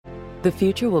The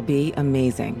future will be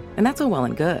amazing, and that's all well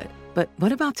and good. But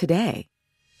what about today?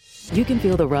 You can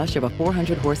feel the rush of a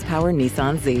 400-horsepower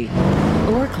Nissan Z.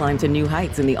 Or climb to new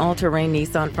heights in the all-terrain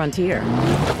Nissan Frontier.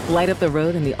 Light up the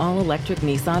road in the all-electric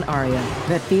Nissan Ariya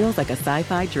that feels like a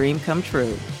sci-fi dream come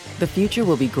true. The future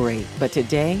will be great, but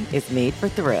today is made for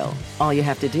thrill. All you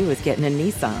have to do is get in a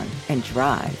Nissan and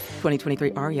drive.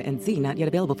 2023 Ariya and Z not yet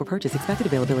available for purchase. Expected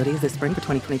availability is this spring for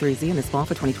 2023 Z and this fall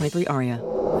for 2023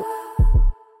 Ariya.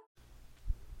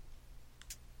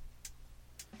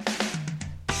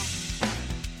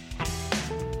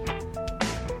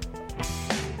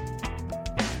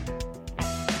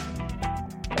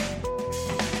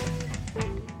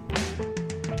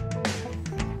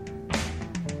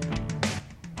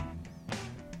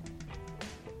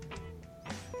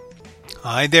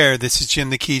 Hi there, this is Jim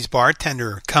the Keys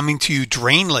bartender coming to you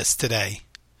drainless today.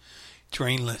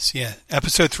 Drainless, yeah.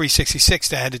 Episode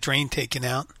 366, I had a drain taken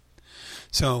out.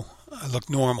 So I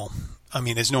look normal. I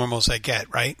mean, as normal as I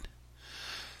get, right?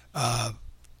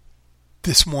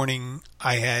 This morning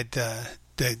I had the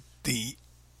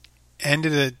end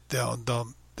of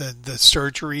the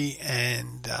surgery,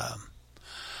 and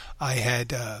I had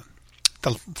the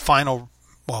final,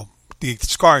 well, the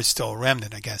scar is still a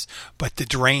remnant, I guess, but the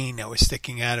drain that was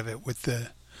sticking out of it with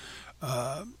the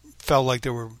felt like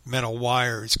there were metal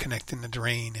wires connecting the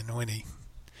drain. And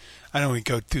I don't even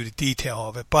go through the detail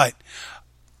of it, but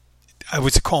it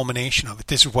was a culmination of it.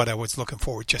 This is what I was looking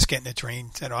forward, just getting the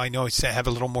drain. And I know I have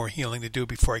a little more healing to do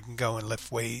before I can go and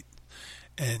lift weight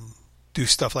and do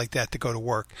stuff like that to go to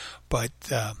work. But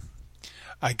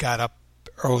I got up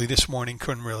early this morning,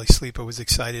 couldn't really sleep. I was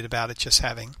excited about it, just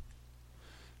having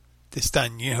this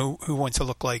done. You know, who wants to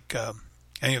look like,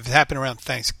 and if it happened around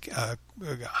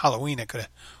Halloween, I could have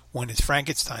won as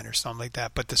Frankenstein or something like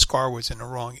that, but the scar was in the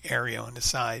wrong area on the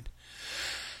side.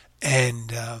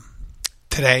 And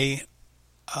today,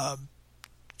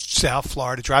 South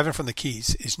Florida, driving from the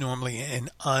Keys is normally an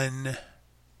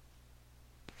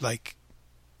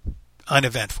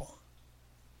uneventful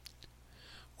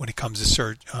when it comes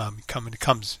to I'm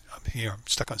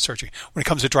stuck on surgery. When it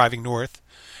comes to driving north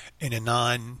in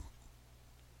a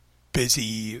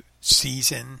busy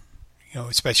season,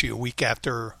 especially a week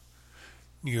after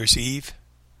New Year's Eve,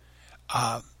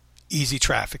 easy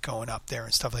traffic going up there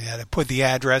and stuff like that. I put the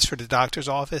address for the doctor's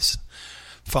office,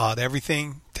 filed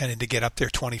everything, tended to get up there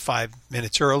 25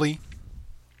 minutes early,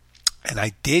 and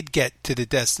I did get to the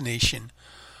destination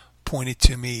pointed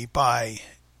to me by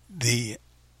the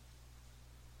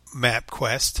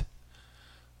MapQuest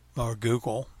or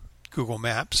Google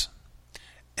Maps,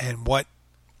 and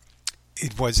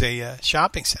it was a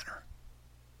shopping center.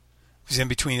 It was in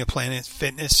between the Planet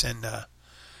Fitness and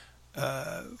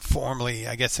formerly,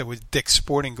 I guess it was Dick's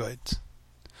Sporting Goods.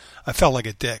 I felt like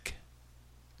a dick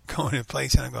going to a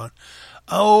place, and I'm going,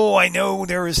 oh, I know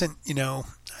there isn't, I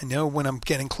know when I'm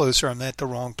getting closer I'm at the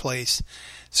wrong place.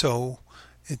 So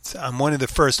I'm one of the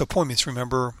first appointments.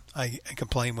 Remember, I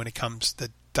complain when it comes to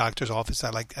the doctor's office.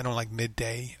 I don't like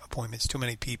midday appointments. Too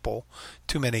many people,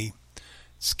 too many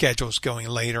schedules going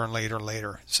later and later and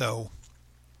later. So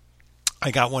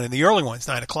I got one of the early ones,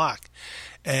 9 o'clock.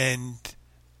 And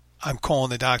I'm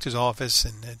calling the doctor's office,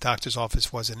 and the doctor's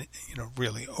office wasn't,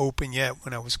 really open yet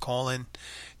when I was calling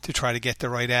to try to get the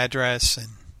right address. And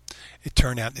it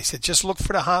turned out, they said, just look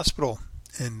for the hospital.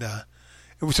 And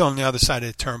it was on the other side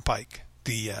of the turnpike,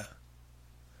 the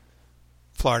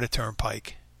Florida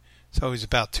Turnpike. So it was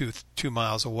about two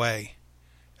miles away.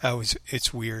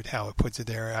 It's weird how it puts it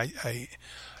there. I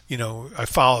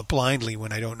follow it blindly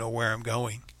when I don't know where I'm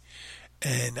going.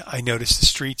 And I noticed the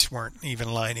streets weren't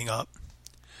even lining up.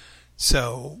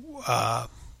 So, I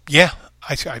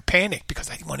panicked because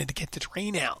I wanted to get the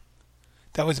drain out.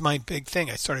 That was my big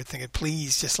thing. I started thinking,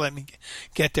 please just let me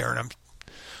get there. And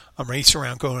I'm racing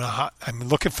around I'm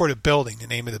looking for the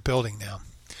name of the building now.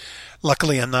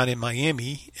 Luckily, I'm not in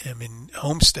Miami. I'm in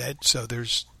Homestead, so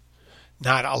there's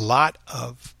not a lot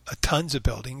of tons of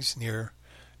buildings near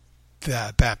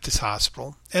the Baptist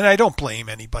Hospital. And I don't blame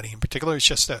anybody in particular. It's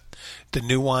just the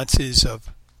nuances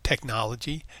of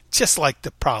technology, just like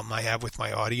the problem I have with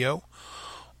my audio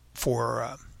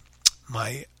for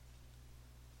my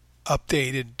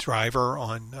updated driver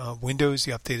on Windows,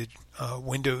 the updated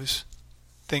Windows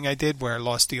thing I did where I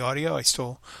lost the audio. I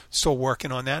still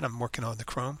working on that. I'm working on the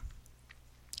Chrome.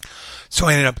 So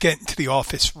I ended up getting to the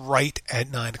office right at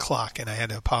 9 o'clock, and I had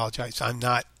to apologize. I'm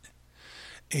not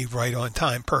a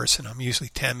right-on-time person. I'm usually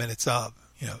 10 minutes of.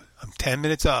 I'm 10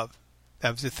 minutes of.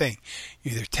 That was the thing.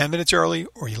 You're either 10 minutes early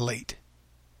or you're late.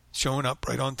 Showing up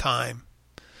right on time.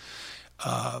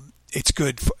 It's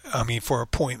good for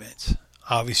appointments.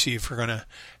 Obviously, if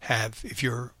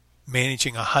you're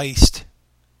managing a heist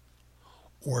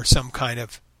or some kind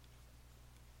of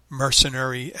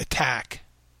mercenary attack,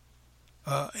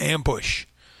 ambush,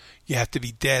 you have to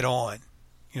be dead on,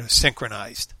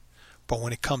 synchronized. But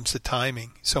when it comes to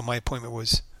timing, so my appointment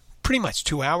was pretty much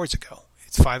 2 hours ago.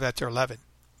 It's 5 after 11.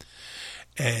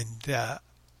 And I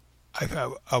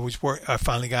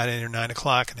finally got in at 9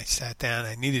 o'clock, and I sat down.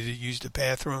 I needed to use the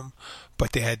bathroom,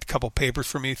 but they had a couple papers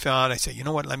for me to fill out. I said, you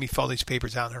know what, let me fill these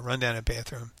papers out, and I run down to the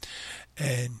bathroom.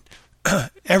 And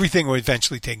everything was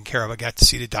eventually taken care of. I got to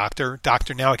see the doctor.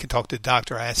 Now I can talk to the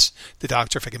doctor. I asked the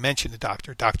doctor if I could mention the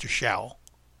doctor, Dr. Schau.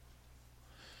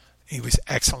 He was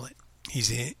excellent.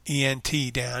 He's an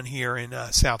ENT down here in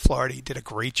South Florida. He did a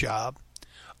great job.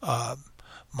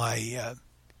 He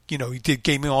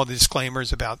gave me all the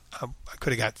disclaimers about I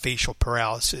could have got facial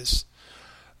paralysis,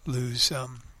 lose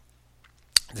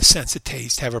the sense of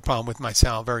taste, have a problem with my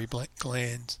salivary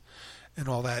glands, and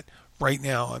all that. Right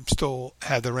now, I'm still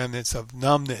have the remnants of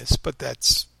numbness, but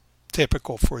that's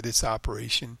typical for this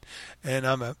operation, and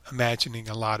I'm imagining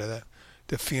a lot of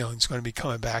the feelings going to be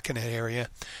coming back in that area.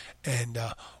 And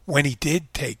when he did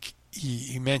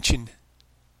he mentioned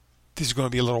there's going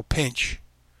to be a little pinch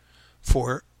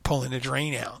for pulling the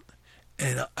drain out.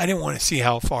 And I didn't want to see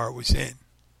how far it was in,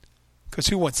 because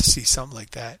who wants to see something like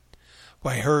that?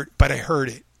 Well, I heard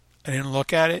it. I didn't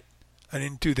look at it. I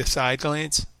didn't do the side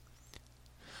glance,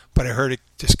 but I heard it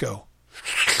just go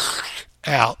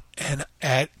out, and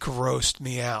it grossed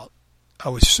me out. I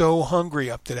was so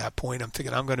hungry up to that point. I'm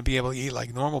thinking I'm going to be able to eat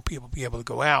like normal people, be able to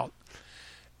go out.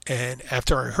 And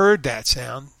after I heard that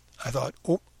sound, I thought,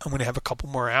 I'm going to have a couple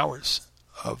more hours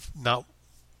of not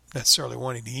necessarily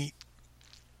wanting to eat.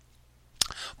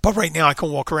 But right now I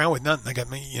can walk around with nothing. I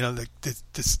got me,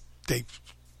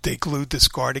 they glued the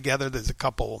scar together. There's a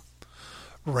couple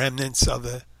remnants of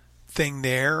the thing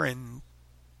there, and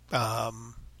I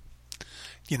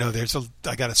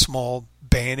got a small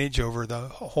bandage over the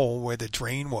hole where the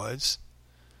drain was.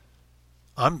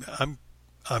 All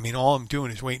I'm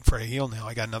doing is waiting for it to heal now.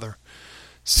 I got another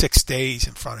 6 days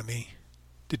in front of me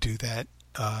to do that.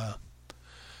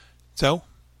 So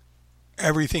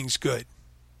everything's good.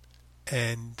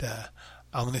 And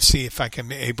I'm going to see if I can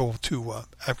be able to,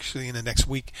 actually in the next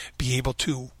week, be able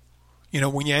to,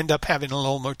 when you end up having a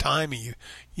little more time and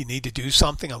you need to do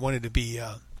something, I wanted to be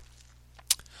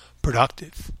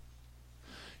productive.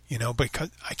 Because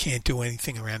I can't do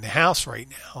anything around the house right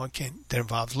now. That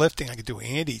involves lifting. I could do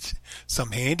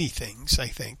some handy things, I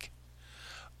think.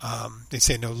 They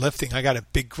say no lifting. I got a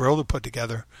big grill to put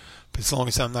together, but as long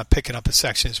as I'm not picking up a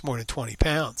section that's more than 20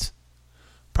 pounds,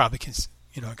 I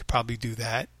could probably do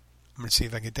that. I'm going to see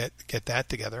if I can get that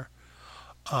together.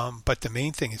 But the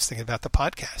main thing is thinking about the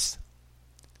podcast.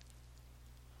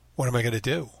 What am I going to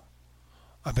do?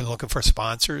 I've been looking for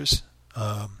sponsors.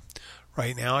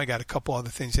 Right now, I got a couple other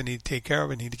things I need to take care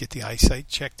of. I need to get the eyesight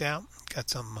checked out. Got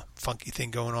some funky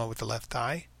thing going on with the left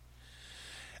eye.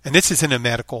 And this isn't a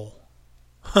medical.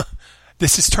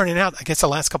 This is turning out, I guess the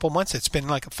last couple of months, it's been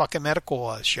like a fucking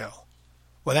medical show.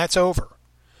 Well, that's over.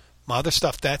 My other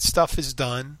stuff, that stuff is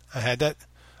done. I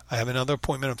have another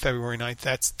appointment on February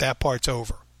 9th. That part's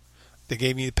over. They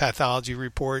gave me the pathology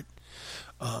report.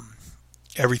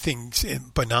 Everything's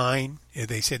benign.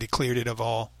 They said they cleared it of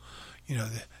all,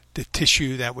 the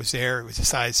tissue that was there. It was the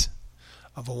size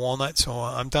of a walnut. So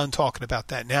I'm done talking about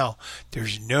that now.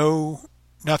 There's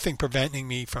nothing preventing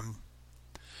me from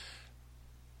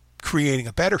creating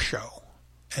a better show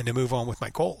and to move on with my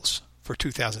goals for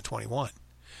 2021.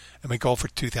 And my goal for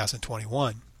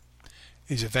 2021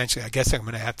 is eventually, I guess I'm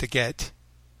going to have to get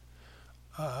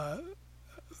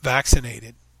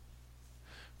vaccinated,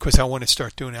 because I want to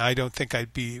start doing it. I don't think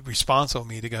I'd be responsible of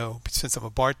me to go, since I'm a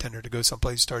bartender, to go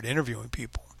someplace and start interviewing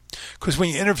people. Because when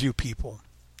you interview people,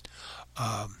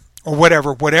 or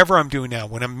whatever I'm doing now,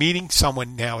 when I'm meeting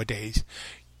someone nowadays,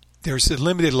 there's a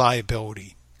limited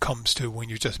liability comes to when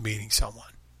you're just meeting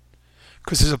someone.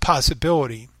 Because there's a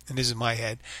possibility, and this is my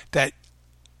head, that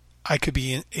I could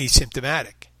be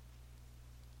asymptomatic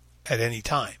at any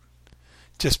time.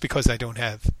 Just because I don't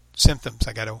have symptoms,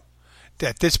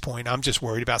 at this point, I'm just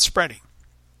worried about spreading.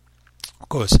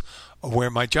 Because of where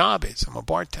my job is. I'm a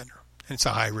bartender. And it's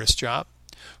a high-risk job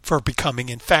for becoming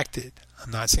infected.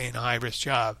 I'm not saying a high-risk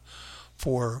job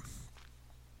for,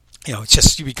 it's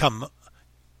just you come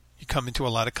into a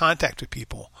lot of contact with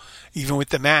people, even with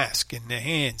the mask and the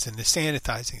hands and the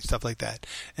sanitizing, stuff like that.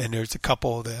 And there's a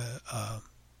couple of the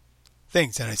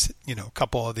things, and a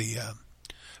couple of the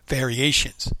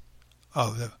variations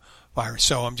of the virus.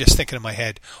 So I'm just thinking in my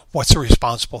head, what's a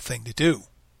responsible thing to do?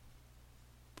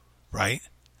 Right?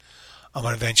 I'm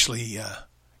going to eventually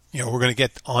we're going to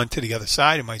get on to the other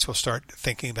side. I might as well start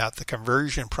thinking about the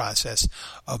conversion process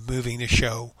of moving the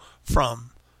show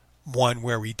from one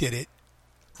where we did it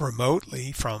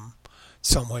remotely from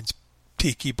someone's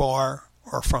tiki bar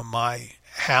or from my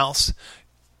house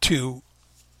to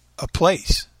a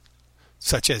place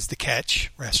such as the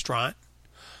Catch restaurant,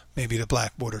 maybe the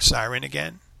Blackwater Siren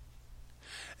again,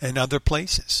 and other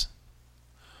places.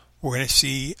 We're going to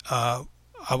see, I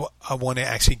want to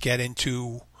actually get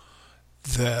into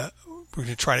we're going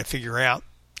to try to figure out,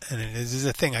 and this is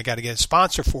a thing I got to get a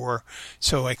sponsor for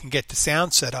so I can get the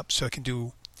sound set up so I can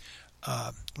do,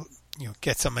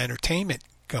 get some entertainment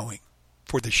going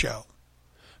for the show.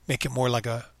 Make it more like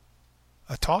a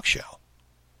talk show,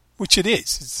 which it is.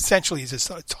 It's essentially is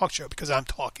a talk show because I'm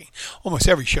talking. Almost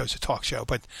every show is a talk show,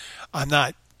 but I'm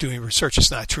not doing research. It's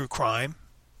not true crime.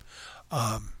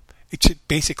 It's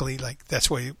basically like that's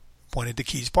what I wanted the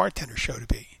Keys Bartender show to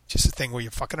be. Just a thing where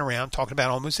you're fucking around talking about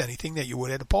almost anything that you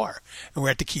would at a bar. And we're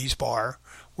at the Keys Bar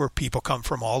where people come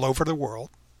from all over the world.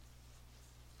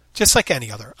 Just like any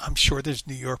other. I'm sure there's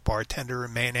New York bartender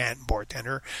and Manhattan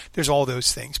bartender. There's all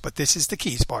those things. But this is the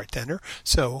Keys Bartender.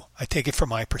 So I take it from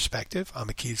my perspective. I'm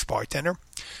a Keys bartender.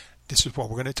 This is what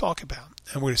we're going to talk about.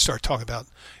 And we're going to start talking about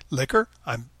liquor.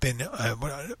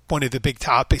 One of the big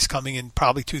topics coming in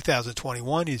probably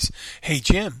 2021 is, hey,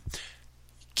 Jim,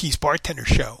 Keys Bartender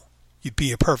show. You'd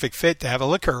be a perfect fit to have a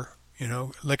liquor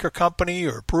company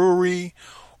or a brewery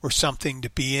or something to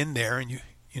be in there and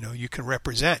you can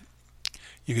represent.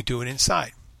 You could do it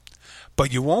inside.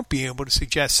 But you won't be able to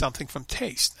suggest something from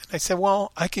taste. And I said,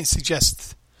 well, I can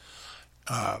suggest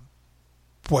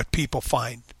what people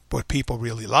find, what people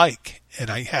really like. And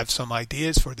I have some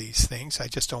ideas for these things. I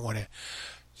just don't want to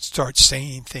start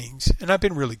saying things. And I've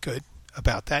been really good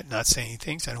about that, not saying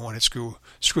things. I don't want to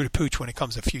screw the pooch when it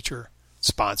comes to future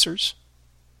sponsors.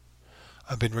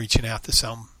 I've been reaching out to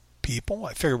some people.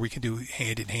 I figure we can do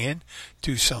hand in hand,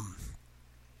 do some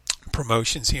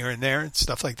promotions here and there and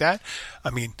stuff like that. I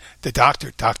mean, the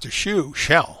Dr.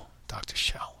 Shell.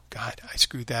 God, I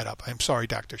screwed that up. I'm sorry,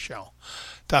 Dr. Shell.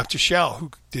 Dr. Shell,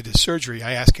 who did the surgery,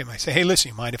 I asked him, I said, hey,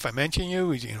 listen, you mind if I mention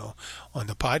you, on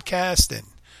the podcast? And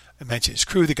I mentioned his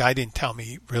crew. The guy didn't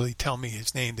really tell me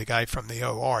his name, the guy from the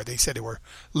OR. They said they were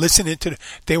listening to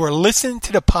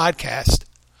the podcast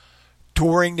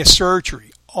during the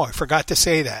surgery. Oh, I forgot to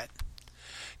say that.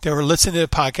 They were listening to the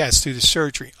podcast through the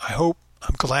surgery.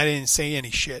 I'm glad I didn't say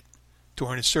any shit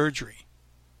during the surgery.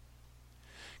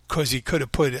 Because he could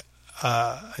have put,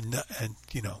 I'm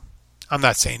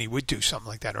not saying he would do something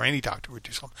like that or any doctor would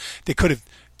do something. They could have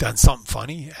done something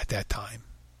funny at that time,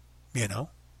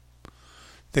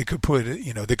 They could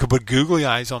put googly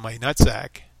eyes on my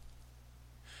nutsack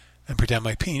and pretend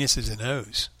my penis is a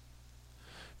nose.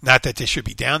 Not that this should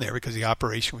be down there because the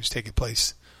operation was taking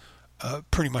place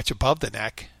pretty much above the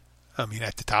neck. I mean,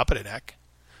 at the top of the neck.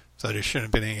 So there shouldn't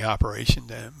have been any operation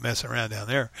to mess around down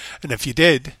there. And if you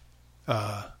did,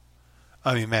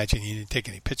 imagine you didn't take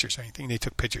any pictures or anything. They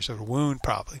took pictures of the wound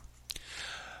probably.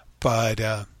 But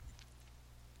if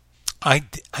I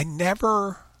had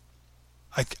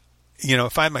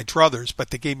my druthers, but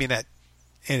they gave me that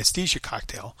anesthesia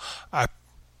cocktail, I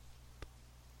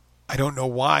don't know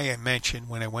why I mentioned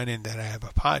when I went in that I have a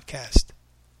podcast.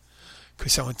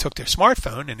 Because someone took their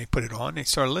smartphone and they put it on and they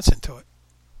started listening to it.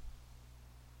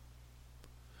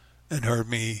 And heard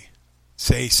me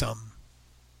say some,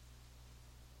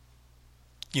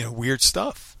 weird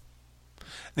stuff.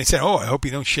 And they said, oh, I hope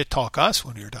you don't shit talk us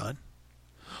when you're done.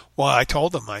 Well, I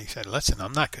told them, I said, listen,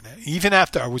 I'm not going to, even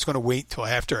after I was going to wait till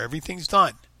after everything's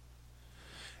done.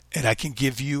 And I can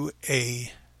give you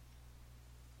a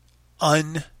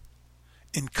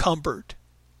unencumbered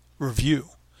review.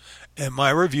 And my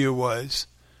review was,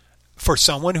 for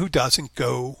someone who doesn't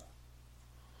go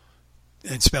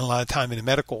and spend a lot of time in the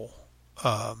medical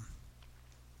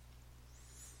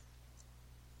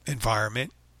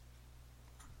environment,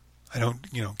 I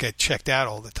don't, get checked out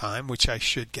all the time, which I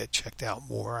should get checked out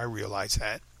more. I realize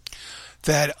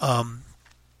that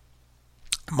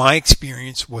my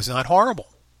experience was not horrible.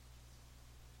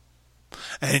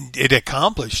 And it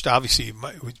accomplished, obviously,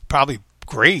 it was probably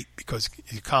great because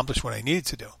it accomplished what I needed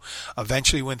to do.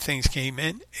 Eventually, when things came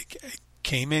out,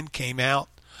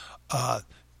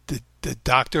 the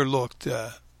doctor looked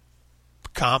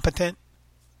competent.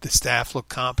 The staff looked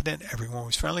competent. Everyone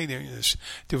was friendly. There was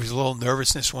a little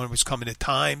nervousness when it was coming to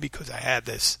time because I had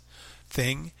this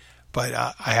thing. But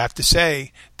I have to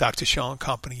say, Dr. Shaw and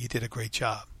Company, you did a great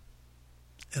job.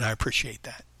 And I appreciate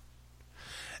that.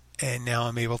 And now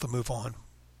I'm able to move on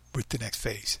with the next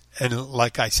phase. And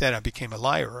like I said, I became a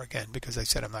liar again because I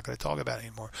said I'm not going to talk about it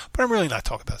anymore. But I'm really not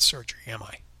talking about surgery, am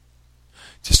I?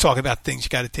 Just talking about things you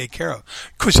got to take care of.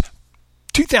 Because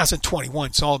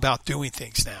 2021 is all about doing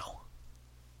things now.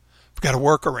 We've got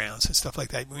workarounds and stuff like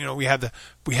that. You know, we have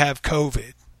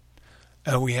COVID,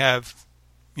 and we have,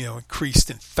 you know, increased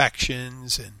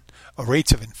infections and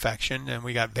rates of infection, and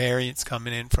we got variants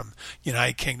coming in from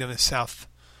United Kingdom and South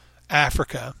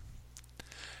Africa,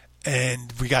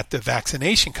 and we got the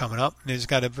vaccination coming up, and there's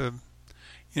got to be,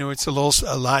 you know, it's a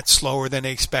lot slower than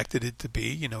they expected it to be.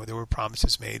 You know, there were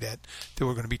promises made that there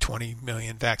were going to be 20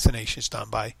 million vaccinations done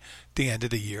by the end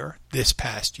of the year, this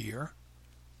past year,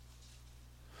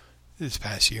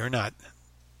 not,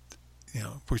 you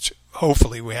know, which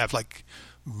hopefully we have like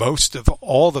most of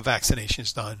all the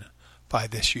vaccinations done by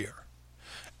this year.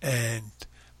 And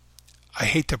I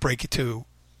hate to break it to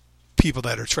people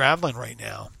that are traveling right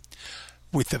now,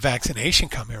 with the vaccination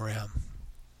coming around,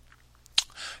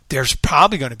 there's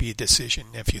probably going to be a decision,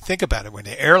 if you think about it, when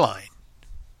the airline,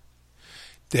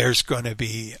 there's going to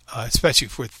be, especially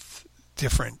with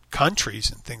different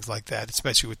countries and things like that,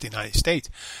 especially with the United States,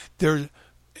 there's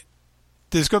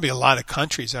going to be a lot of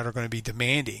countries that are going to be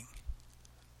demanding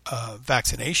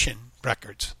vaccination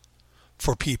records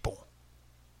for people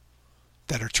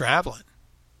that are traveling.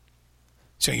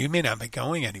 So you may not be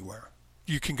going anywhere.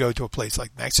 You can go to a place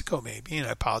like Mexico maybe, and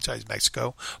I apologize,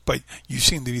 Mexico, but you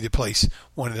seem to be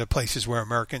one of the places where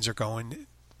Americans are going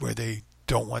where they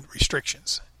don't want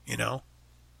restrictions, you know.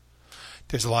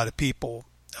 There's a lot of people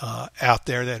out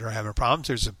there that are having problems.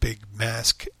 There's a big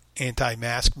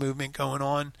anti-mask movement going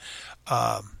on.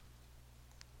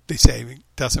 They say it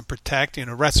doesn't protect. You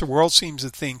know, the rest of the world seems to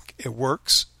think it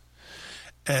works.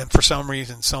 And for some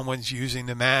reason, someone's using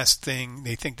the mask thing.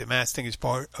 They think the mask thing is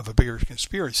part of a bigger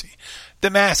conspiracy.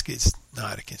 The mask is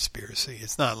not a conspiracy.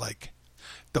 It's not like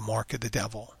the mark of the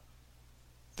devil.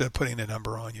 They're putting a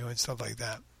number on you and stuff like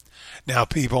that. Now,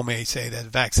 people may say that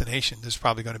vaccination, there's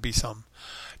probably going to be some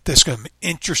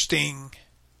interesting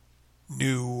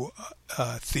new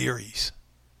theories,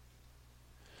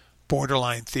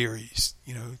 borderline theories,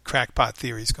 you know, crackpot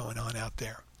theories going on out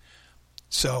there.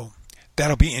 So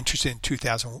that'll be interesting in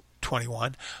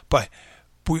 2021. But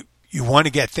you want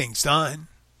to get things done.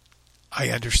 I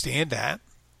understand that.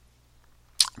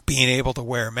 Being able to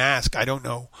wear a mask, I don't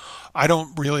know. I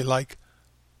don't really like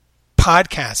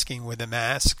podcasting with a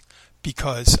mask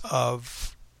because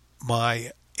of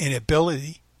my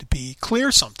inability to be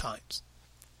clear sometimes.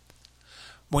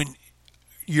 When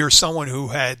you're someone who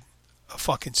had a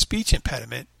fucking speech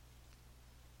impediment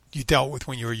you dealt with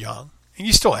when you were young, and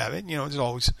you still have it, you know, there's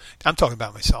always, I'm talking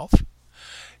about myself.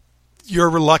 You're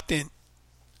reluctant.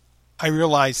 I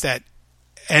realize that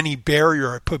any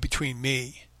barrier I put between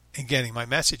me and getting my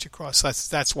message across,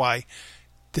 that's why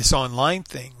this online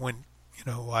thing, when, you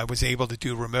know, I was able to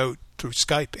do remote through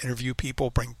Skype, interview people,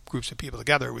 bring groups of people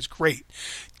together, it was great.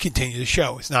 Continue the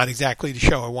show. It's not exactly the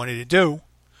show I wanted to do,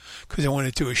 because I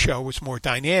wanted to do a show that was more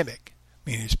dynamic. I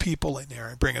mean, there's people in there.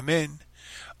 I bring them in.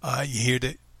 You hear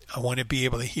that. I want to be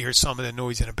able to hear some of the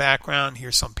noise in the background,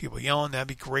 hear some people yelling. That'd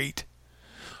be great.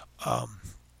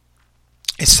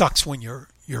 It sucks when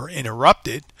you're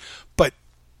interrupted, but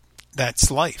that's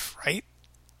life, right?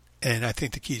 And I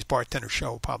think the Keys Bartender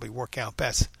Show will probably work out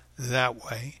best that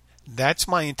way. That's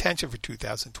my intention for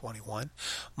 2021.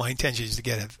 My intention is to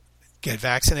get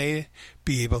vaccinated,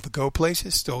 be able to go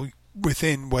places, still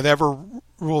within whatever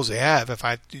rules they have. If I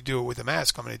have to do it with a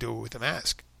mask, I'm going to do it with a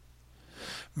mask.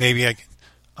 Maybe I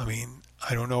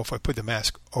don't know if I put the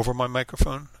mask over my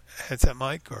microphone, headset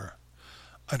mic, or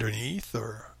underneath,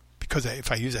 or because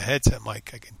if I use a headset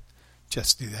mic, I can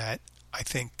just do that. I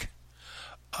think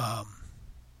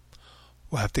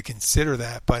we'll have to consider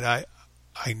that, but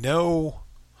I know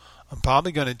I'm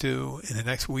probably going to do in the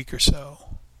next week or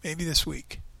so, maybe this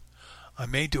week, I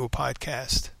may do a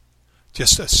podcast,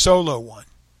 just a solo one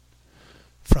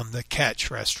from the Catch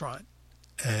restaurant,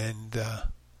 and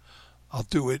I'll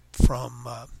do it from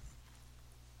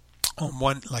on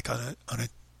a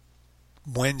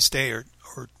Wednesday or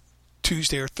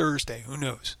Tuesday or Thursday. Who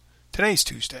knows? Today's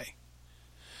Tuesday,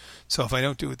 so if I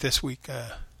don't do it this week,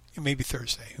 maybe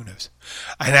Thursday. Who knows?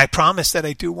 And I promised that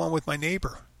I do one with my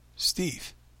neighbor,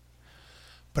 Steve,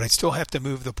 but I still have to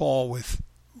move the ball with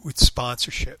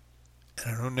sponsorship,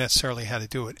 and I don't necessarily how to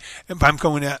do it. If I'm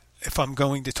going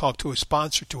to talk to a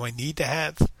sponsor, do I need to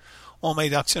have all my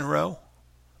ducks in a row?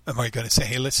 Am I going to say,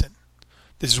 hey, listen,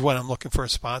 this is what I'm looking for a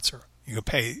sponsor. You can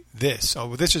pay this.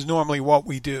 So this is normally what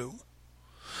we do.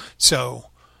 So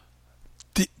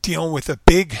dealing with a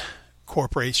big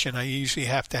corporation, I usually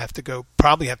have to go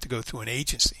through an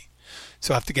agency.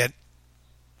 So I have to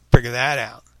figure that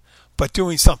out. But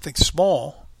doing something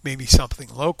small, maybe something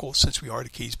local, since we are the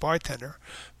Keys Bartender,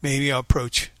 maybe I'll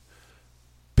approach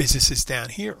businesses down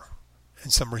here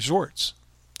and some resorts.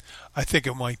 I think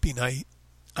it might be nice.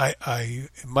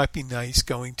 It might be nice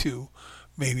going to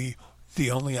maybe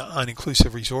the only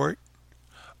all-inclusive resort.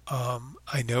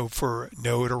 I know for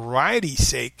notoriety's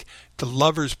sake, the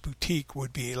Lovers Boutique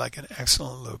would be like an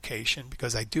excellent location,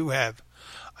 because I do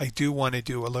want to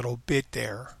do a little bit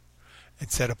there and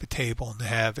set up a table and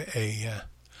have a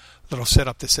little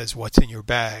setup that says what's in your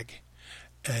bag.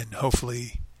 And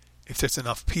hopefully, if there's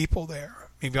enough people there,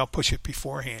 maybe I'll push it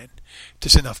beforehand. If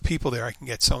there's enough people there, I can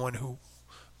get someone who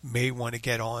may want to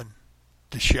get on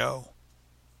the show.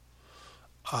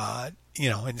 And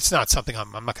it's not something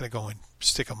I'm not going to go and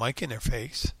stick a mic in their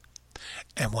face.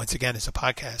 And once again, it's a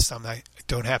podcast. I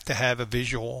don't have to have a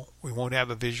visual. We won't have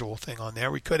a visual thing on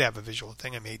there. We could have a visual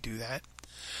thing. I may do that.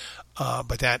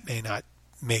 But that may not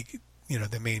make,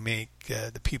 that may make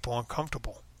the people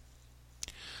uncomfortable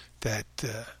that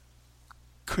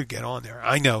could get on there.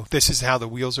 I know this is how the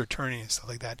wheels are turning and stuff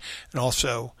like that. And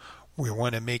also, we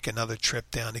want to make another trip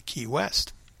down to Key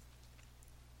West.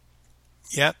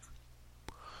 Yep.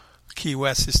 Key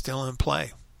West is still in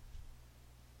play.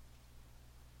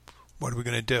 What are we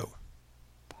going to do?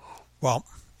 Well,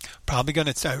 probably going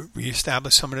to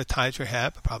reestablish some of the ties we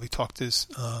have. Probably talk to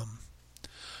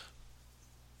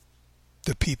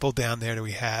the people down there that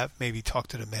we have. Maybe talk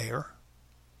to the mayor.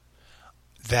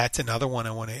 That's another one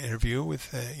I want to interview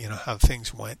with, how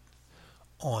things went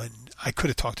on. I could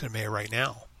have talked to the mayor right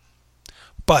now,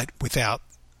 but without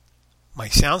my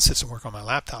sound system work on my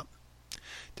laptop,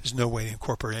 there's no way to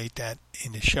incorporate that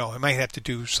in the show. I might have to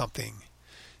do something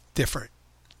different.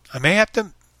 I may have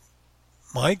to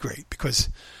migrate, because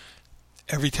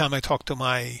every time I talk to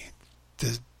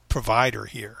the provider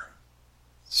here,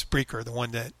 Spreaker, the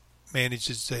one that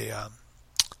manages to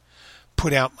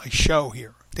put out my show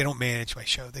here, they don't manage my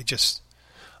show.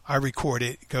 I record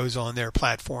it, it goes on their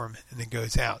platform, and it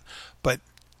goes out. But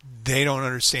they don't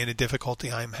understand the difficulty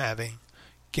I'm having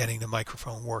getting the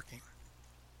microphone working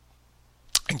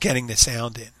and getting the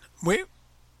sound in,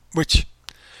 which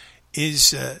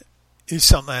is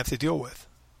something I have to deal with.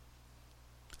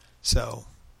 So,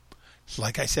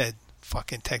 like I said,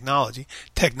 fucking technology.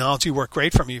 Technology worked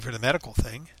great for me for the medical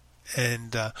thing.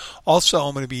 And also,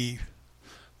 I'm going to be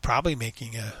probably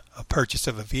making a purchase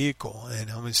of a vehicle,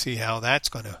 and I'm going to see how that's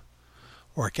going to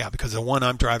work out, because the one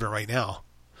I'm driving right now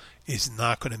is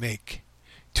not going to make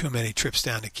too many trips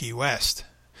down to Key West.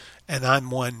 And I'm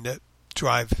one to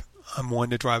drive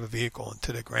a vehicle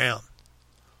into the ground.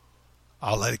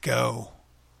 I'll let it go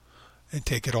and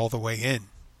take it all the way in.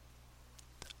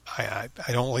 I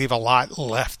don't leave a lot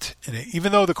left in it.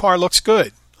 Even though the car looks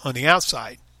good on the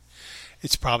outside,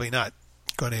 it's probably not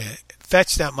going to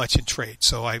fetch that much in trade.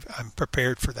 So I'm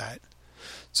prepared for that.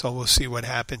 So we'll see what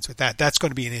happens with that. That's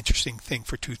going to be an interesting thing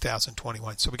for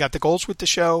 2021. So we got the goals with the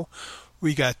show.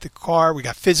 We got the car. We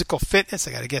got physical fitness.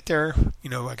 I got to get there. I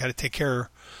got to take care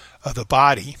of the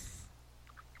body.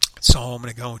 So I'm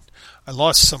going to go. I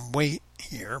lost some weight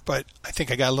here, but I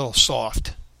think I got a little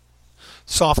soft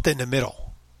in the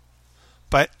middle.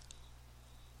 But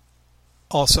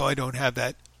also, I don't have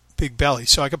that big belly,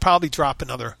 so I could probably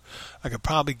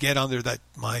get under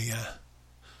my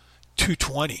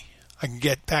 220. I can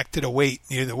get back to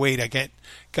near the weight I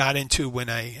got into when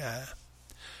I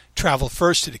traveled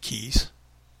first to the Keys.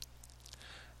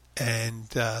 And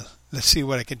let's see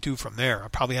what I can do from there. I'll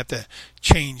probably have to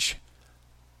change,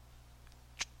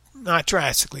 not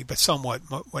drastically, but somewhat.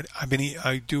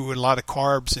 I do a lot of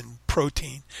carbs and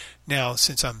protein now,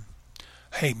 since I'm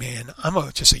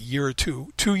just a year or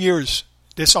 2 years,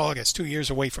 this August, 2 years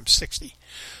away from 60.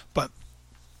 But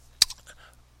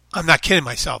I'm not kidding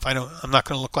myself. I'm not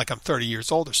going to look like I'm 30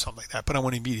 years old or something like that, but I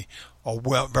want to be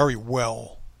very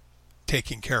well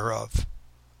taken care of,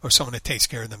 or someone that takes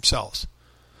care of themselves.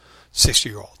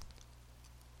 60-year-old.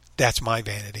 That's my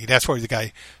vanity. That's where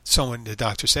the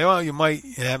doctor say, well, you might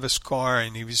have a scar,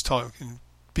 and he was talking,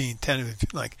 being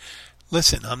tentative, like,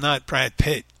 listen, I'm not Brad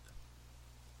Pitt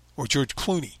or George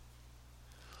Clooney.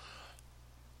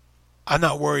 I'm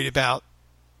not worried about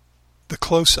the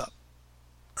close-up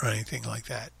or anything like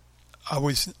that. I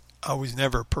was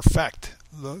never perfect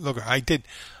looker. I did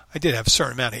have a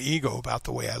certain amount of ego about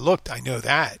the way I looked. I know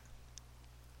that.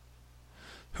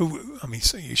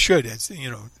 So you should,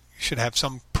 you should have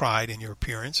some pride in your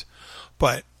appearance,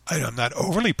 but I'm not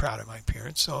overly proud of my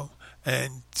appearance. So,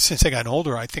 and since I got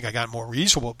older, I think I got more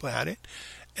reasonable about it.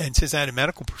 And since I had a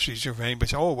medical procedure, if anybody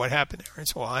said, oh, what happened there? And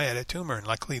so, I had a tumor, and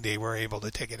luckily they were able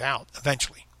to take it out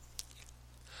eventually.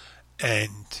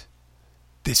 And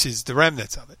this is the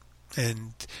remnants of it.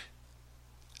 And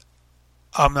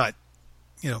I'm not,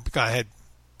 because I had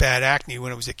bad acne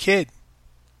when I was a kid.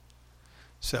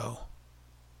 So,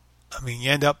 I mean, you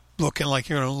end up looking like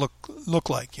you're going to look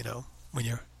like, when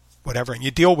you're whatever, and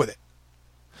you deal with it.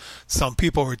 Some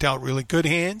people are dealt really good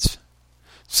hands.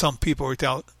 Some people are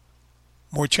dealt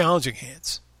more challenging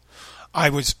hands. I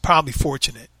was probably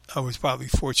fortunate.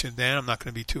 Then. I'm not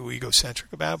going to be too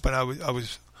egocentric about it, but I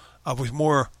was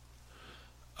more.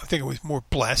 I think I was more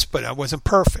blessed, but I wasn't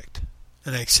perfect,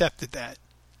 and I accepted that.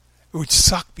 It would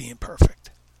suck being perfect.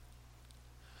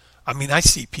 I mean, I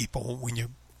see people when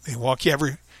they walk. You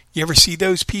ever see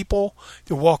those people?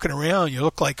 They're walking around. You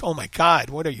look like, oh my God,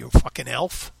 what are you, a fucking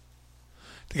elf?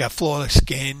 They got flawless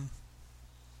skin.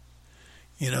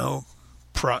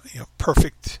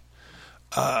 Perfect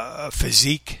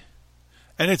physique.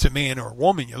 And it's a man or a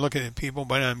woman. You're looking at people,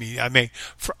 but I mean, I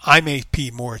may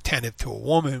be more attentive to a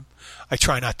woman. I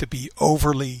try not to be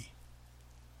overly,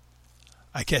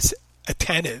 I guess,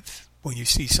 attentive when you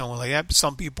see someone like that. But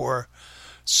some people are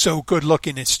so good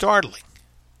looking it's startling,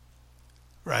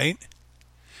 right?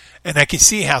 And I can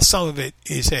see how some of it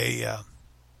is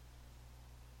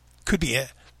could be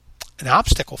an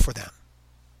obstacle for them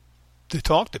to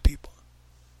talk to people.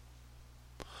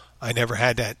 I never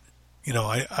had that.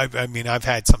 I mean, I've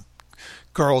had some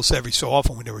girls every so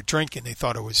often when they were drinking, they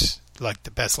thought I was like the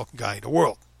best looking guy in the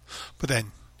world. But then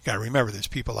you got to remember there's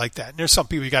people like that. And there's some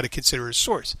people you got to consider as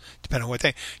source, depending on what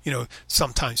they,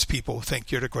 sometimes people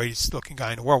think you're the greatest looking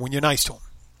guy in the world when you're nice to them.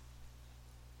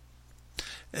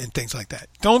 And things like that.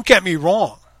 Don't get me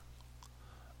wrong.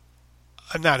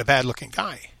 I'm not a bad looking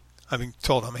guy. I've been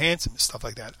told I'm handsome and stuff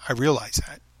like that. I realize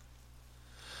that.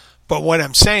 But what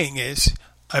I'm saying is,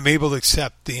 I'm able to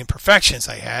accept the imperfections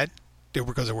I had.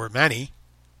 Because there were many.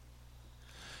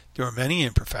 There were many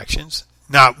imperfections.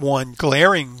 Not one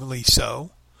glaringly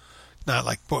so. Not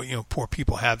like, poor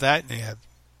people have that and they have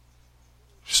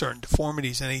certain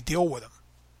deformities and they deal with them.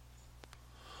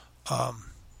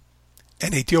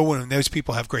 And they deal with them. Those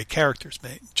people have great characters,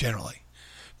 generally.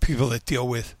 People that deal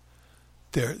with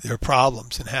their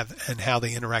problems and how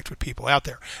they interact with people out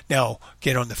there. Now,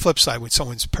 get on the flip side when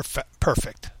someone's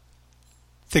perfect.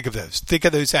 Think of those. Think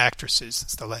of those actresses.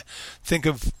 Think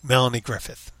of Melanie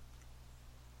Griffith.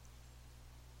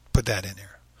 Put that in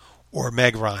there. Or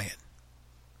Meg Ryan.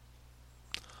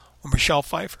 Or Michelle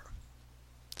Pfeiffer.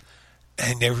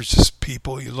 And there was just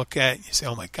people you look at and you say,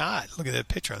 oh my God, look at that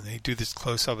picture. And they do this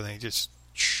close up and they just,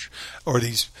 or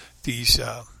these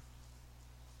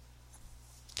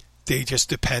they just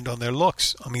depend on their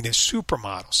looks. I mean, they're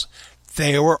supermodels.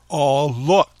 They were all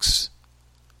looks.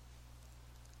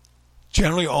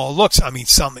 Generally all looks. I mean,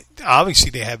 some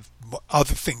obviously they have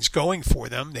other things going for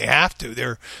them. They have to.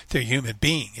 They're a human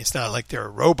being. It's not like they're a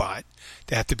robot.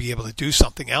 They have to be able to do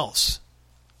something else.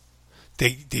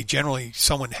 They generally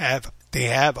they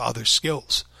have other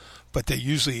skills, but they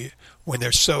usually, when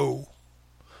they're so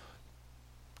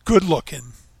good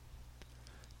looking,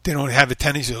 they don't have a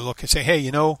tendency to look and say, hey,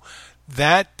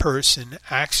 that person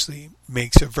actually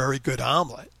makes a very good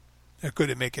omelet. They're good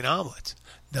at making omelets.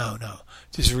 No.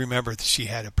 Just remember that she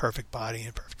had a perfect body and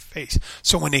a perfect face.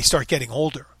 So when they start getting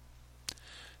older,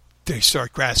 they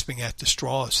start grasping at the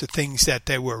straws, the things that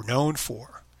they were known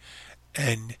for.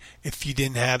 And if you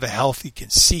didn't have a healthy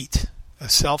conceit, a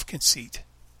self-conceit,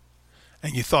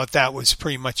 and you thought that was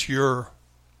pretty much your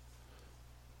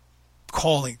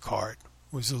calling card,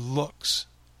 was the looks.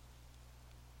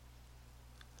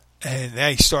 And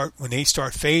when they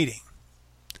start fading,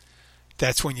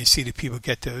 that's when you see the people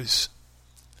get those,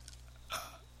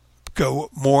 go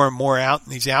more and more out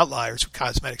in these outliers with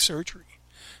cosmetic surgery,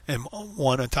 and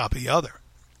one on top of the other.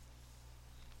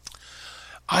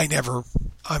 I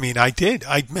did.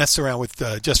 I messed around with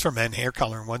Just for Men hair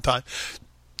coloring one time.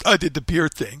 I did the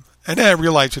beard thing. And then I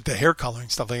realized with the hair coloring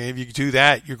stuff, like if you do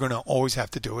that, you're going to always have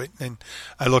to do it. And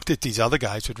I looked at these other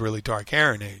guys with really dark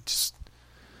hair, and they just,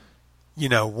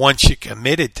 once you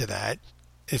committed to that,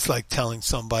 it's like telling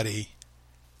somebody,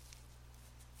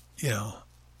 yeah,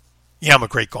 I'm a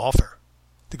great golfer.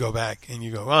 To go back and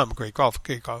you go, oh, I'm a great golfer,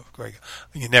 great.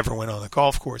 And you never went on the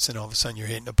golf course, and all of a sudden you're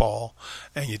hitting the ball,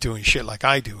 and you're doing shit like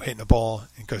I do, hitting the ball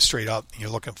and go straight up, and you're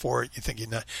looking for it. You think you're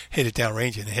not hit it down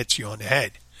range, and it hits you on the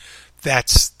head.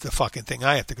 That's the fucking thing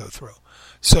I have to go through.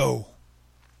 So,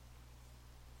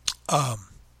 I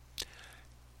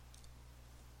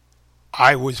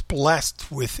was blessed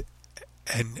with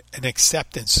an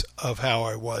acceptance of how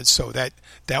I was, so that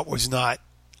was not,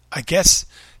 I guess.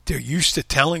 They're used to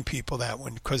telling people that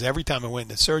because every time I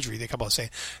went into surgery, they come on saying,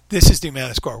 this is the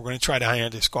amount of scar. We're going to try to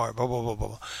hide the scar, blah, blah, blah, blah,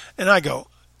 blah. And I go,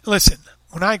 listen,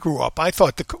 when I grew up, I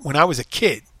thought when I was a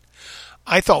kid,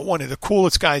 I thought one of the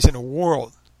coolest guys in the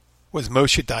world was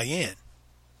Moshe Dayan.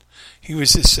 He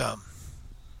was this,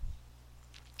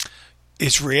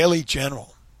 Israeli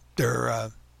general,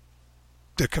 their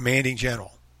commanding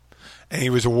general, and he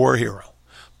was a war hero.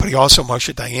 But he also,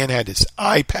 Moshe Dayan, had his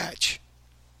eye patch.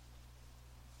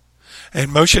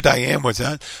 And Moshe Dayan was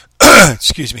not,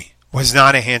 was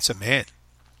not a handsome man.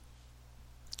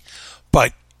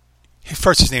 But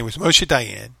first his name was Moshe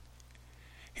Dayan.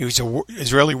 He was an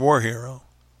Israeli war hero.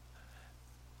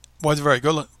 Wasn't very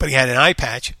good looking, but he had an eye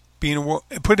patch. Being a war,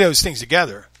 put those things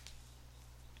together,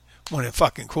 one of the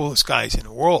fucking coolest guys in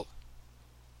the world.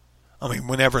 I mean,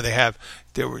 whenever they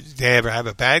ever have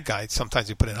a bad guy, sometimes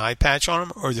they put an eye patch on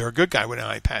him, or they're a good guy with an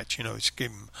eye patch. Just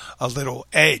give him a little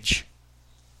edge.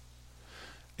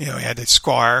 He had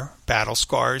the battle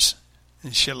scars,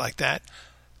 and shit like that.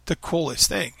 The coolest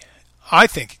thing, I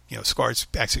think. Scars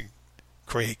actually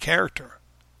create character.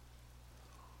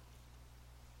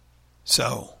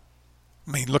 So,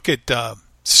 I mean, look at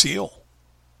Seal.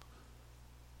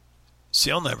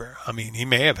 Seal never. I mean, he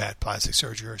may have had plastic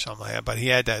surgery or something like that, but he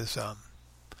had those.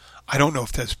 I don't know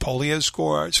if those polio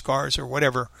scars or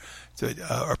whatever,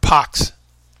 or pox.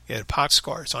 He had pox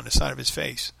scars on the side of his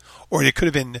face, or it could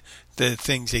have been the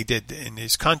things they did in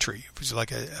his country. It was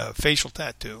like a facial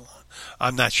tattoo.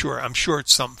 I'm not sure. I'm sure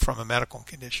it's something from a medical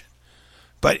condition,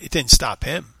 but it didn't stop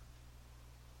him.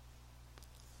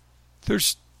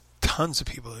 There's tons of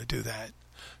people who do that.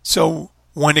 So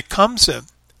when it comes to,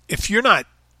 if you're not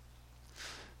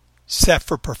set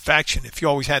for perfection, if you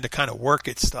always had to kind of work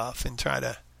at stuff and try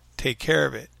to take care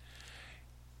of it,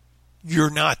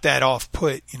 you're not that off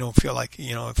put. You don't feel like,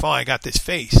 if I got this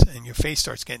face, and your face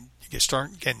start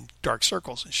getting dark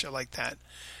circles and shit like that.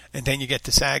 And then you get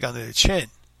the sag under the chin.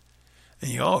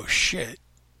 And you go, oh shit,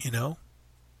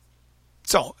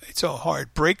 So it's a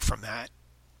hard break from that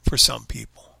for some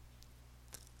people.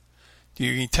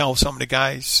 You can tell some of the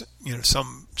guys,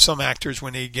 some actors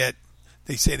when they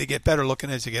say they get better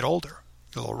looking as they get older,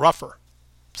 a little rougher,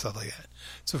 stuff like that.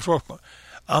 So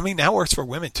I mean, that works for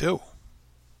women too.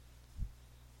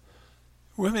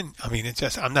 Women, I mean,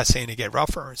 I'm not saying they get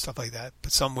rougher and stuff like that,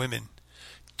 but some women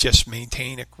just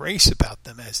maintain a grace about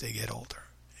them as they get older,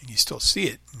 and you still see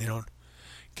it, and they don't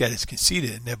get as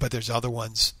conceited in there. But there's other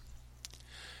ones.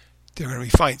 They're going to be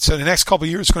fine. So the next couple of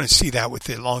years, we're going to see that with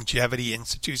the Longevity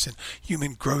Institute and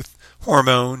Human Growth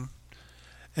Hormone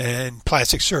and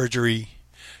plastic surgery.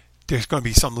 There's going to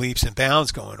be some leaps and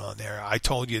bounds going on there. I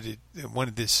told you that in one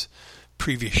of this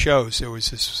previous shows, there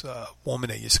was this woman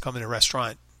that used to come in a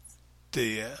restaurant,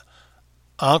 the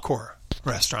Encore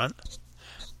restaurant,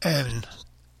 and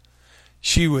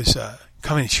she was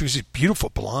coming. She was a beautiful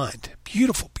blonde,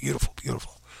 beautiful.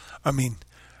 I mean.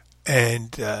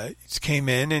 And came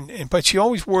in, but she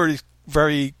always wore these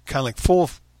very kind of like full,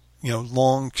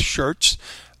 long shirts,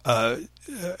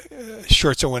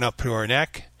 shirts that went up to her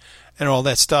neck, and all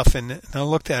that stuff. And I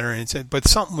looked at her and said, but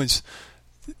something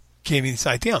gave me this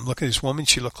idea. I'm looking at this woman.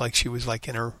 She looked like she was like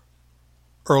in her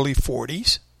early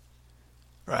 40s,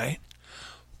 right?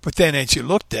 But then as you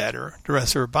looked at her, the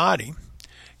rest of her body,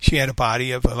 she had a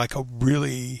body of like a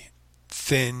really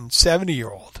thin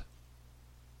 70-year-old.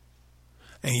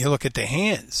 And you look at the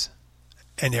hands,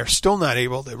 and they're still not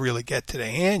able to really get to the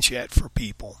hands yet for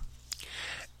people.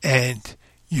 And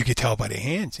you could tell by the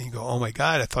hands, and you go, oh my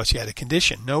God, I thought she had a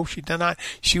condition. No, she did not.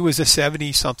 She was a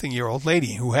 70-something-year-old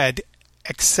lady who had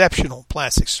exceptional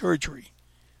plastic surgery.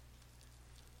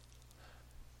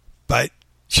 But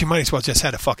she might as well just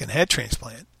had a fucking head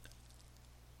transplant.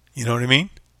 You know what I mean?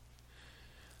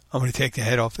 I'm going to take the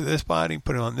head off of this body,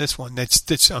 put it on this one.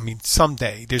 I mean,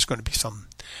 someday there's going to be some,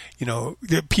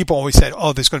 people always said,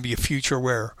 oh, there's going to be a future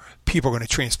where people are going to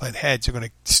transplant heads. They're going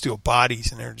to steal bodies,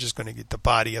 and they're just going to get the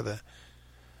body of a,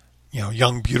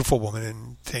 young, beautiful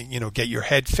woman and, get your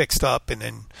head fixed up and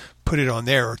then put it on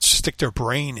there, or stick their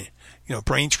brain,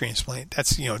 brain transplant.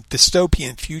 That's,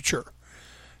 dystopian future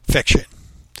fiction.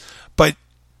 But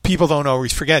people don't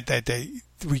always forget that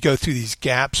we go through these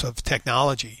gaps of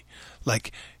technology.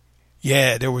 Like,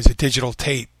 yeah, there was a digital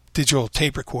tape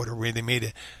recorder where they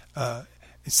made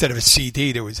instead of a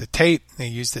CD, there was a tape. They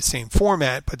used the same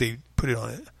format, but they put it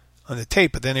on the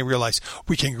tape. But then they realized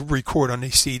we can record on the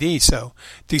CD. So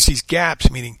there's these gaps,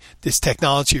 meaning this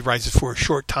technology rises for a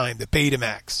short time. The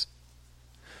Betamax,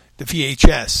 the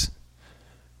VHS.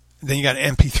 Then you got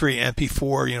MP3,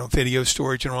 MP4, video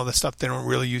storage and all that stuff. They don't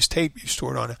really use tape. You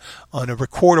store it on a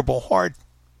recordable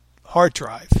hard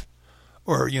drive.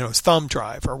 Or, thumb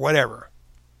drive or whatever.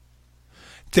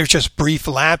 There's just brief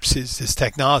lapses, this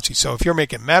technology. So if you're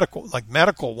making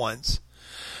medical ones,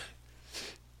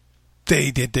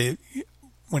 they did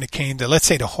when it came to, let's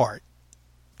say, the heart,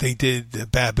 they did the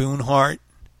baboon heart,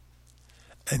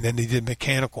 and then they did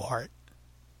mechanical heart.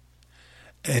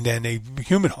 and then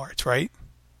human hearts, right?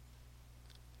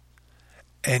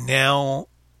 And now,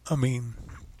 I mean,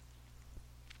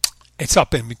 it's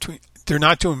up in between. They're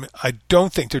not doing, I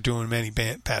don't think they're doing many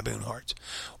baboon hearts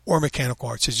or mechanical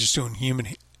hearts. They're just doing human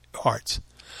hearts.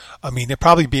 I mean, they'll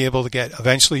probably be able to get,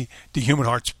 eventually, the human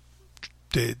hearts,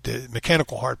 the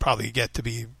mechanical heart probably get to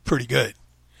be pretty good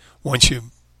once you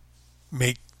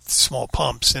make small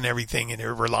pumps and everything, and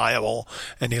they're reliable,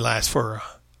 and they last for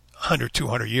 100,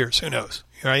 200 years. Who knows,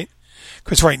 right?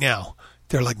 Because right now,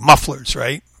 they're like mufflers,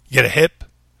 right? You get a hip,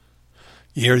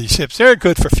 you hear these hips, they're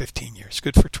good for 15 years,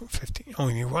 good for 15. Oh,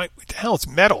 you're right. What the hell? It's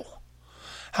metal.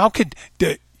 How could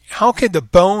the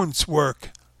bones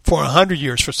work for 100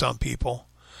 years for some people,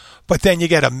 but then you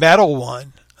get a metal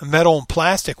one, a metal and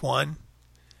plastic one,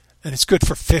 and it's good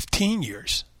for 15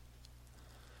 years.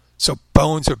 So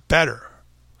bones are better.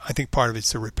 I think part of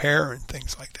it's the repair and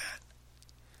things like that.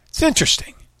 It's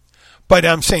interesting. But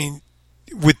I'm saying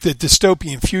with the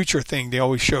dystopian future thing, they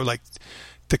always show like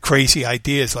the crazy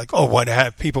ideas like, oh, what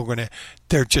have people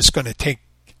they're just going to take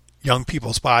young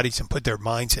people's bodies and put their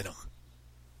minds in them.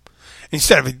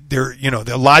 Instead of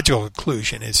the logical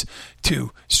conclusion is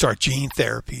to start gene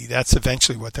therapy. That's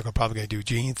eventually what they're probably going to do.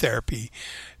 Gene therapy.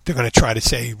 They're going to try to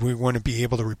say we want to be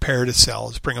able to repair the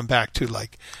cells, bring them back to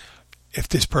like if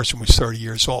this person was 30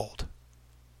 years old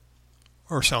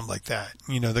or something like that.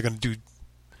 They're going to do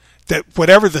that,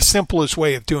 whatever the simplest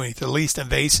way of doing it, the least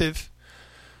invasive,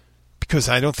 because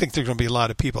I don't think there's going to be a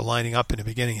lot of people lining up in the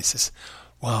beginning. It says,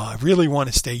 well, I really want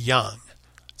to stay young.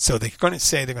 So they're going to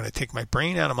say they're going to take my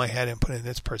brain out of my head and put it in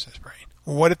this person's brain.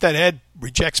 Well, what if that head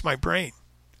rejects my brain?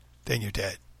 Then you're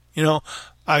dead.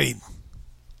 I mean,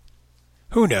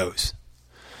 who knows?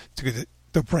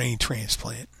 The brain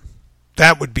transplant.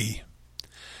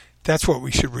 That's what we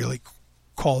should really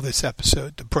call this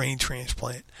episode, the brain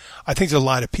transplant. I think there's a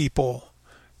lot of people,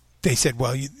 they said,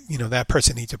 well, that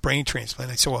person needs a brain transplant.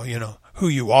 I said, well, who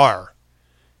you are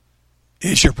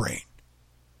is your brain.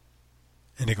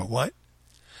 And they go, what?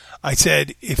 I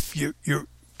said, if you're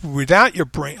without your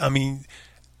brain, I mean,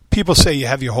 people say you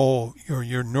have your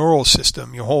neural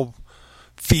system, your whole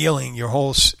feeling, your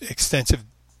whole extensive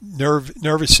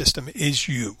nervous system is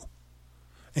you,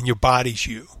 and your body's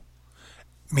you.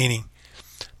 Meaning,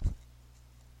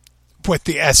 what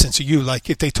the essence of you, like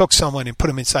if they took someone and put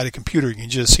them inside a computer, you can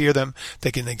just hear them,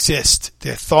 they can exist.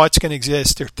 Their thoughts can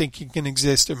exist, their thinking can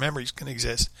exist, their memories can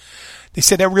exist. They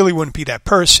said that really wouldn't be that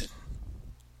person.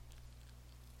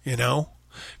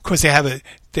 Because they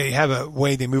have a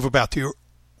way they move about the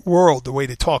world, the way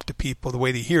they talk to people, the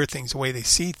way they hear things, the way they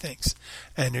see things,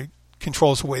 and it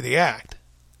controls the way they act.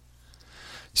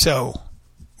 So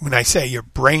when I say your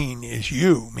brain is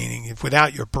you, meaning if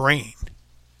without your brain,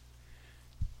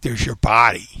 there's your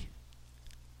body.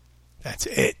 That's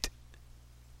it.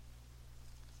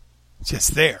 It's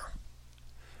just there.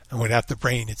 And without the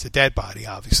brain, it's a dead body,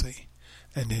 obviously.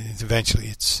 And then eventually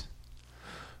it's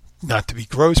not to be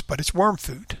gross, but it's worm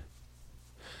food.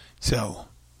 So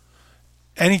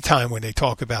anytime when they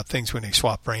talk about things, when they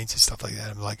swap brains and stuff like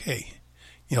that, I'm like, hey,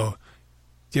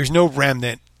 there's no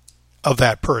remnant of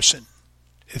that person.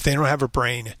 If they don't have a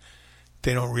brain,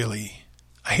 they don't really,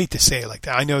 I hate to say it like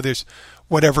that. I know there's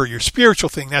whatever your spiritual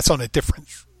thing, that's on a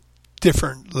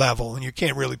different level, and you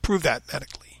can't really prove that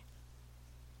medically.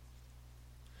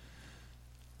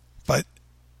 But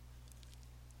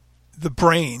the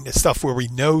brain, the stuff where we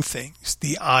know things,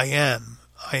 the I am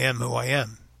who I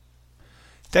am,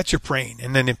 that's your brain.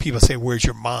 And then people say, where's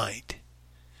your mind?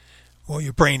 Well,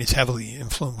 your brain is heavily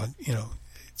influenced,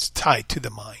 it's tied to the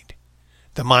mind.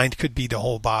 The mind could be the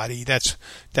whole body. That's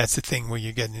the thing where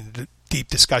you get into deep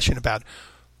discussion about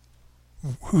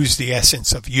who's the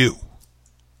essence of you.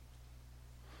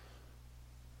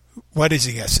 What is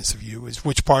the essence of you? Is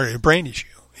which part of your brain is you?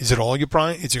 Is it all your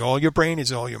brain? Is it all your brain?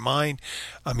 Is it all your mind?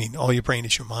 I mean, all your brain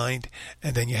is your mind.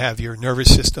 And then you have your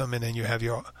nervous system, and then you have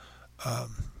your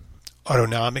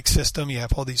autonomic system. You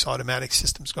have all these automatic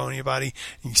systems going in your body,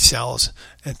 and your cells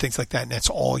and things like that. And that's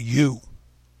all you.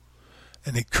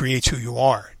 And it creates who you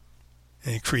are.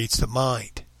 And it creates the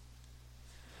mind.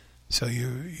 So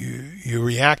you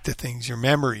react to things. Your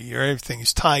memory, your everything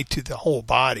is tied to the whole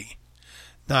body,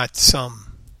 not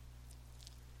some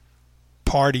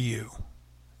part of you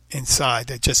inside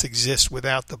that just exists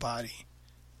without the body.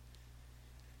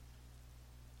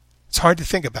 It's hard to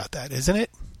think about that, isn't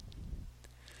it?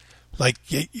 Like,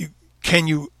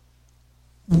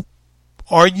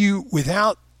 are you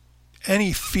without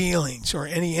any feelings or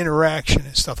any interaction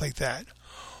and stuff like that?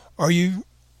 Are you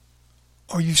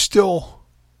still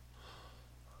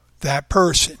that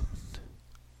person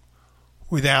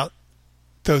without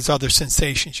those other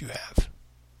sensations you have?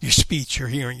 Your speech, your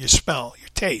hearing, your smell, your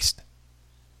taste.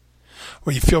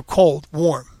 When you feel cold,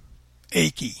 warm,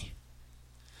 achy.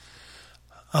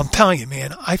 I'm telling you,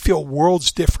 man, I feel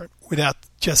worlds different without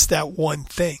just that one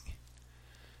thing.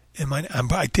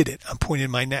 I did it. I'm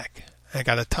pointing my neck. I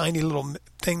got a tiny little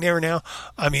thing there now.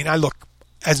 I mean, I look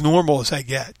as normal as I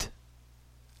get.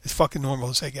 As fucking normal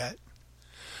as I get.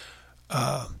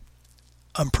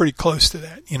 I'm pretty close to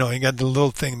that. You know, I got the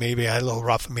little thing, maybe I had a little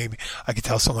rough, and maybe I could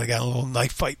tell someone got a little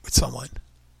knife fight with someone.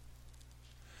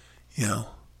 You know.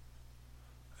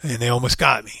 And they almost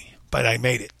got me, but I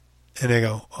made it. And they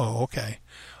go, oh, okay.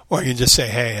 Or you can just say,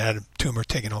 hey, I had a tumor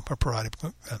taken off my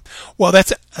parotid. Well,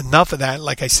 that's enough of that.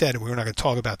 Like I said, we're not going to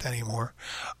talk about that anymore.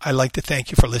 I'd like to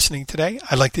thank you for listening today.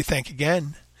 I'd like to thank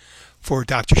again for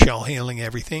Dr. Shell handling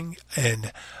everything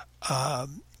and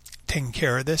taking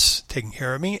care of this, taking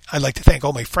care of me. I'd like to thank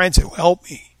all my friends who helped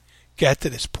me get to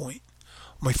this point.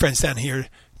 My friends down here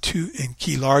in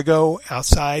Key Largo,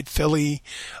 outside, Philly,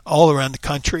 all around the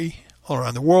country, all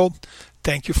around the world.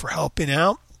 Thank you for helping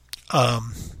out.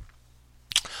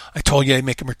 I told you I'd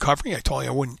make a recovery. I told you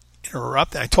I wouldn't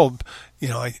interrupt. I told,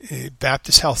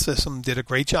 Baptist Health System did a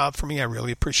great job for me. I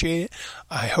really appreciate it.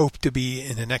 I hope to be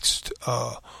in the next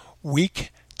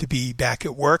week to be back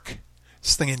at work,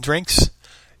 slinging drinks,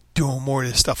 doing more of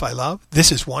the stuff I love.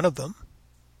 This is one of them,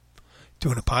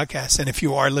 doing a podcast. And if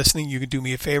you are listening, you can do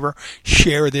me a favor,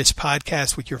 share this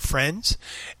podcast with your friends.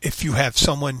 If you have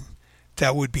someone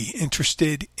that would be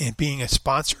interested in being a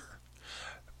sponsor,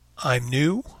 I'm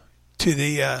new to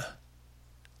the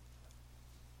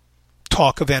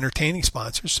talk of entertaining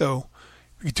sponsors, so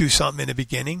we do something in the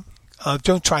beginning.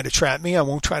 Don't try to trap me. I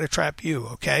won't try to trap you,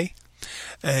 okay?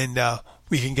 And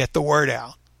we can get the word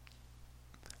out.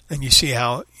 And you see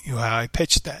how I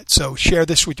pitched that. So share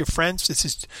this with your friends. This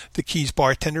is the Keys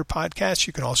Bartender podcast.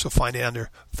 You can also find it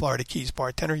under Florida Keys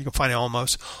Bartender. You can find it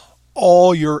almost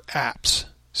all your apps.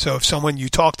 So if you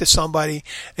talk to somebody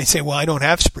and say, well, I don't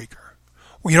have Spreaker.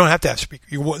 Well, you don't have to have Spreaker.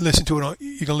 You can listen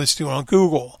to it on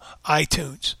Google,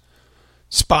 iTunes,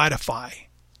 Spotify,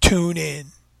 TuneIn,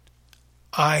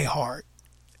 iHeart,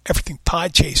 everything,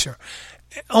 Podchaser,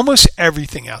 almost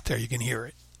everything out there. You can hear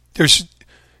it.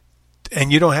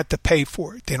 And you don't have to pay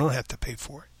for it. They don't have to pay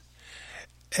for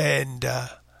it. And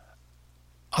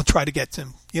I'll try to get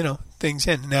some, things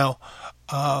in. Now,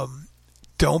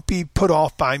 don't be put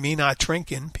off by me not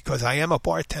drinking, because I am a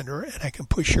bartender and I can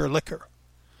push your liquor.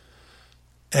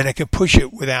 And I can push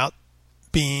it without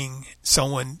being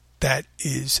someone that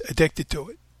is addicted to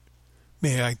it.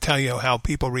 May I tell you how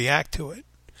people react to it?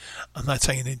 I'm not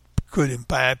saying it good and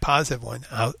bad, positive one,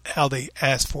 how they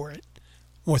ask for it.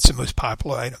 What's the most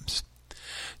popular items?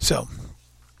 So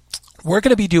we're going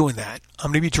to be doing that.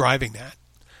 I'm going to be driving that.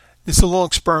 This is a little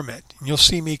experiment, and you'll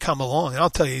see me come along, and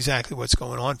I'll tell you exactly what's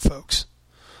going on, folks.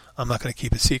 I'm not going to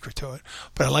keep a secret to it.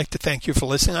 But I'd like to thank you for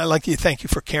listening. I'd like to thank you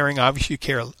for caring. Obviously, you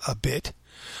care a bit.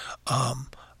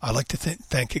 I'd like to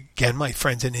thank again my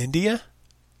friends in India.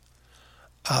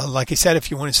 Like I said,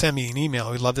 if you want to send me an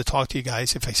email, we'd love to talk to you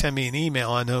guys. If I send me an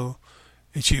email, I know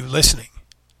it's you listening.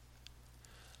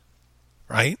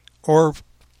 Right? Or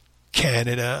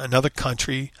Canada, another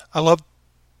country. I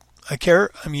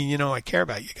care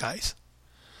about you guys.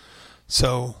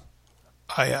 So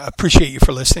I appreciate you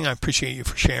for listening. I appreciate you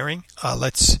for sharing.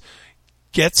 Let's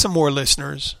get some more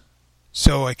listeners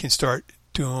so I can start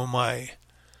doing my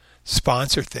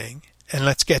sponsor thing. And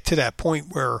let's get to that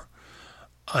point where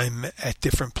I'm at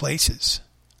different places.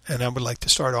 And I would like to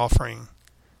start offering,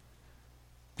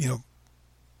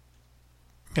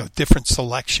 different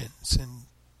selections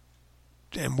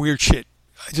and weird shit.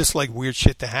 I just like weird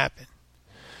shit to happen.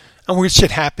 And weird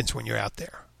shit happens when you're out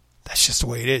there. That's just the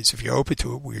way it is. If you're open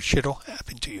to it, weird shit will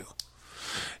happen to you.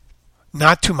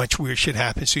 Not too much weird shit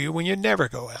happens to you when you never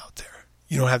go out there.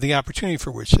 You don't have the opportunity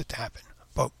for weird shit to happen.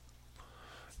 But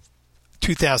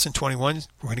 2021,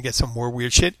 we're going to get some more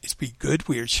weird shit. It's be good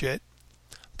weird shit,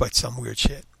 but some weird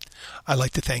shit. I'd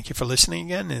like to thank you for listening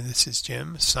again, and this is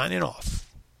Jim signing off.